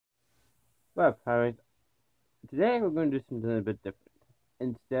Well, Paris, today we're going to do something a bit different.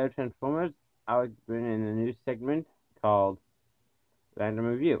 Instead of Transformers, I would bring in a new segment called Random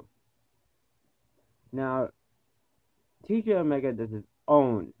Review. Now, TJ Omega does his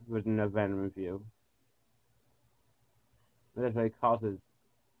own version of Random Review. That's what he calls his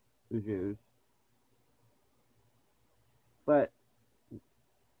reviews. But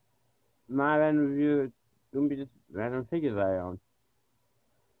my random review is going to be just random figures I own.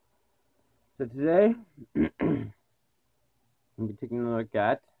 So today, we'll be taking a look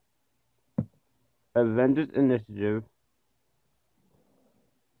at Avengers Initiative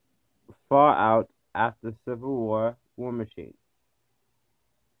Far Out After Civil War Machine.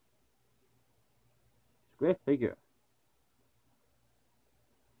 It's a great figure.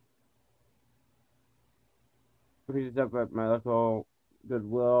 I picked this up at my local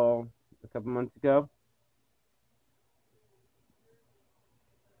Goodwill a couple months ago.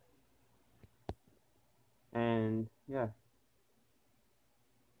 And yeah.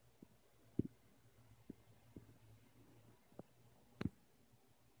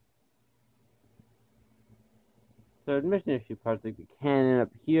 So admission issue parts like the cannon up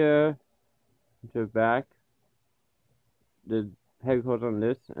here to the back. The peg holes on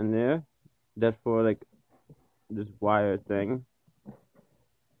this and there. That's for like this wire thing.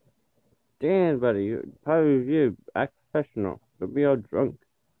 Damn, buddy, you probably review. Act professional. Don't be all drunk.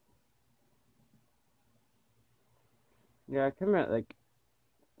 Yeah, I came out like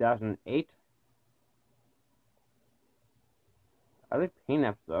 2008. I like paint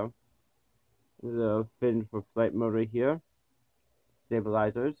apps though. There's a fin for flight mode right here.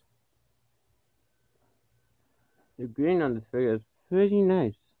 Stabilizers. The green on this figure is pretty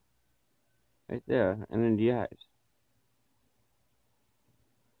nice. Right there, and then the eyes.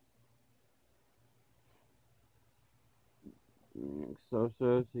 Closer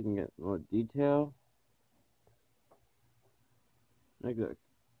so you can get more detail. Like look,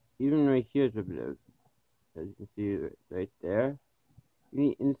 even right here is a bit of, as you can see right there.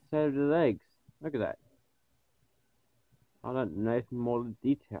 The inside of the legs. Look at that. All that nice molded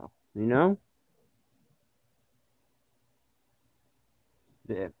detail. You know?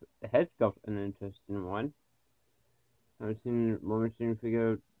 The head sculpt's an interesting one. I've seen War Machine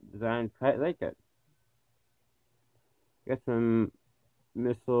figure design quite like it. Got some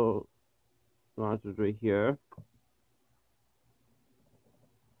missile launchers right here.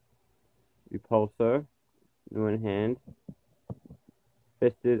 Repulsor in one hand.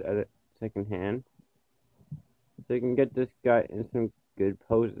 Fisted at the second hand. So you can get this guy in some good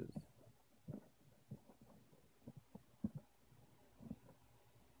poses.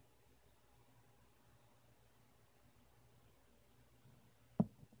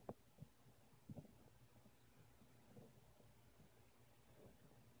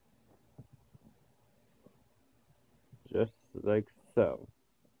 Just like so.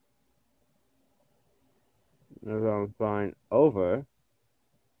 Now I'm flying over,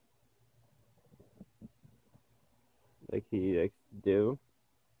 like he likes to do.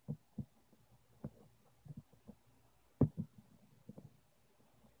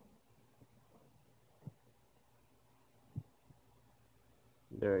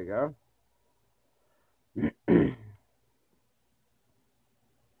 There we go.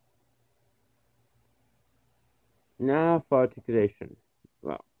 Now for articulation.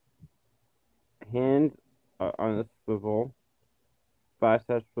 Well, hands are on a swivel,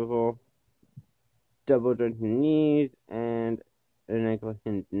 bicep swivel, double jointed knees, and an ankle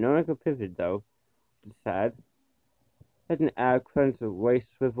hinge. No ankle pivot though, which is sad. Has an ab crunch of waist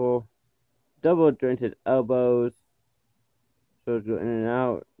swivel, double jointed elbows, so go in and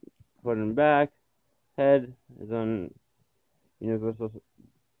out, forward and back. Head is on universal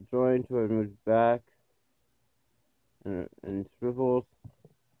joint where it moves back and swivels.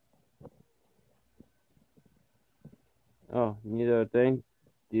 Oh, neither thing.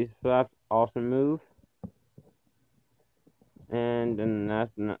 These flaps also move. And then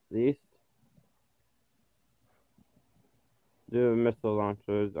last but not least, the missile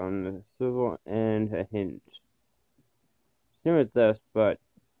launchers on the swivel and a hinge. Same with this, but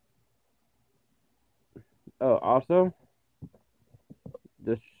oh, also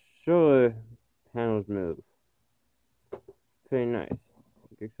the shoulder panels move. Pretty nice.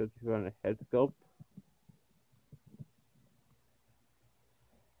 Except if you want a head sculpt.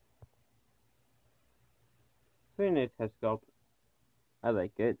 Pretty nice head sculpt. I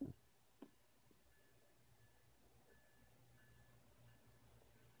like it.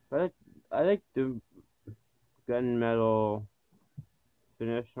 But I like the gunmetal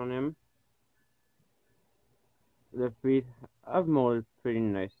finish on him. The feet I've molded pretty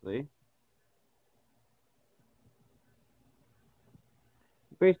nicely.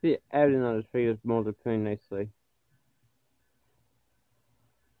 basically everything on this figure is molded pretty nicely.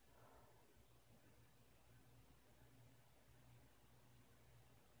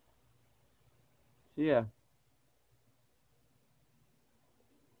 So yeah,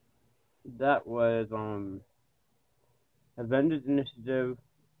 that was Avengers Initiative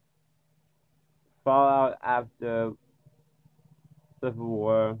Fallout after Civil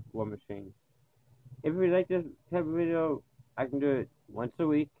War War Machine. If you like this type of video, I can do it once a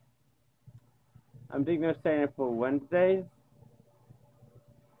week. I'm thinking of setting it for Wednesdays.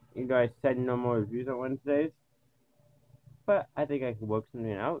 You guys said no more reviews on Wednesdays, but I think I can work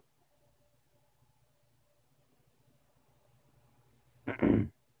something out.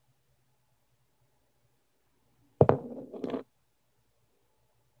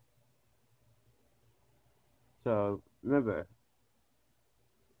 So remember,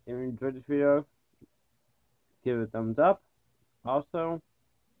 if you enjoyed this video, give it a thumbs up. Also,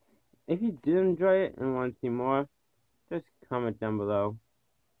 if you did enjoy it and want to see more, just comment down below.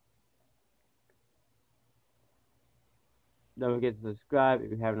 Don't forget to subscribe if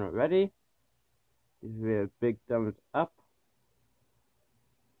you haven't already. Give it a big thumbs up.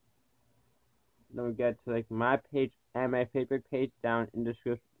 Don't forget to like my page and my favorite page down in the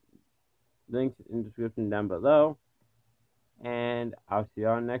description. Links in the description down below. And I'll see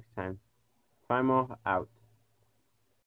y'all next time. Primal out.